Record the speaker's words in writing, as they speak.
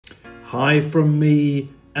Hi from me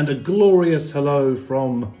and a glorious hello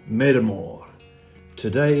from Miramor.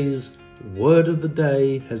 Today's word of the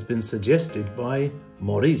day has been suggested by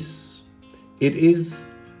Maurice. It is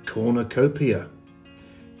cornucopia.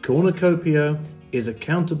 Cornucopia is a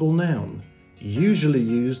countable noun, usually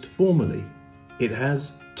used formally. It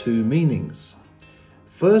has two meanings.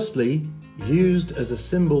 Firstly, used as a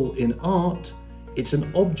symbol in art, it's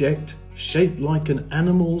an object shaped like an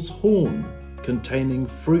animal's horn containing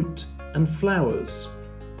fruit and flowers.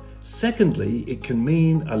 Secondly, it can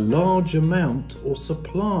mean a large amount or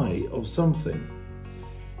supply of something.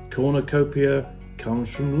 Cornucopia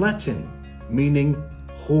comes from Latin, meaning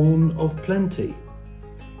horn of plenty.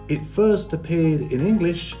 It first appeared in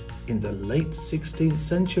English in the late 16th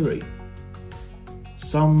century.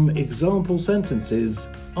 Some example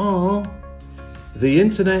sentences are: the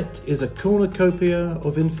internet is a cornucopia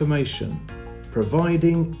of information,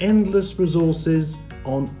 providing endless resources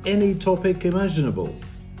on any topic imaginable.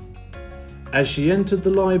 As she entered the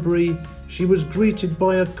library, she was greeted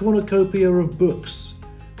by a cornucopia of books,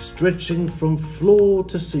 stretching from floor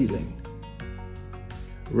to ceiling.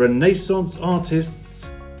 Renaissance artists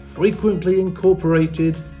frequently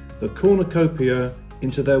incorporated the cornucopia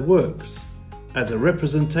into their works as a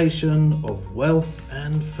representation of wealth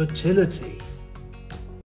and fertility.